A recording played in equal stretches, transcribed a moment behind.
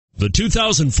The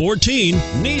 2014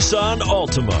 Nissan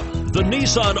Altima. The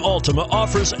Nissan Altima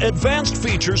offers advanced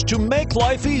features to make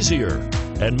life easier,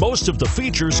 and most of the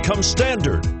features come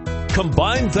standard.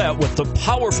 Combine that with the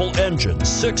powerful engine,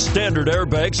 6 standard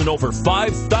airbags, and over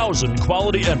 5,000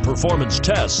 quality and performance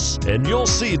tests, and you'll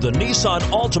see the Nissan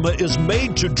Altima is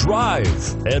made to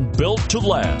drive and built to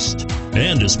last,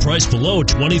 and is priced below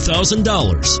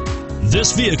 $20,000.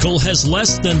 This vehicle has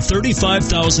less than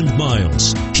 35,000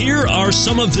 miles. Here are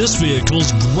some of this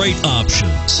vehicle's great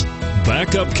options: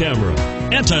 backup camera,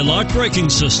 anti-lock braking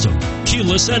system,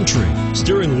 keyless entry,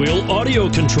 steering wheel audio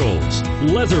controls,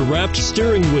 leather-wrapped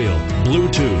steering wheel,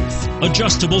 Bluetooth,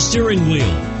 adjustable steering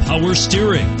wheel, power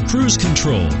steering, cruise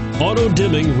control,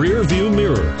 auto-dimming rear view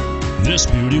mirror. This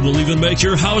beauty will even make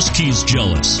your house keys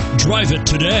jealous. Drive it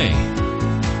today.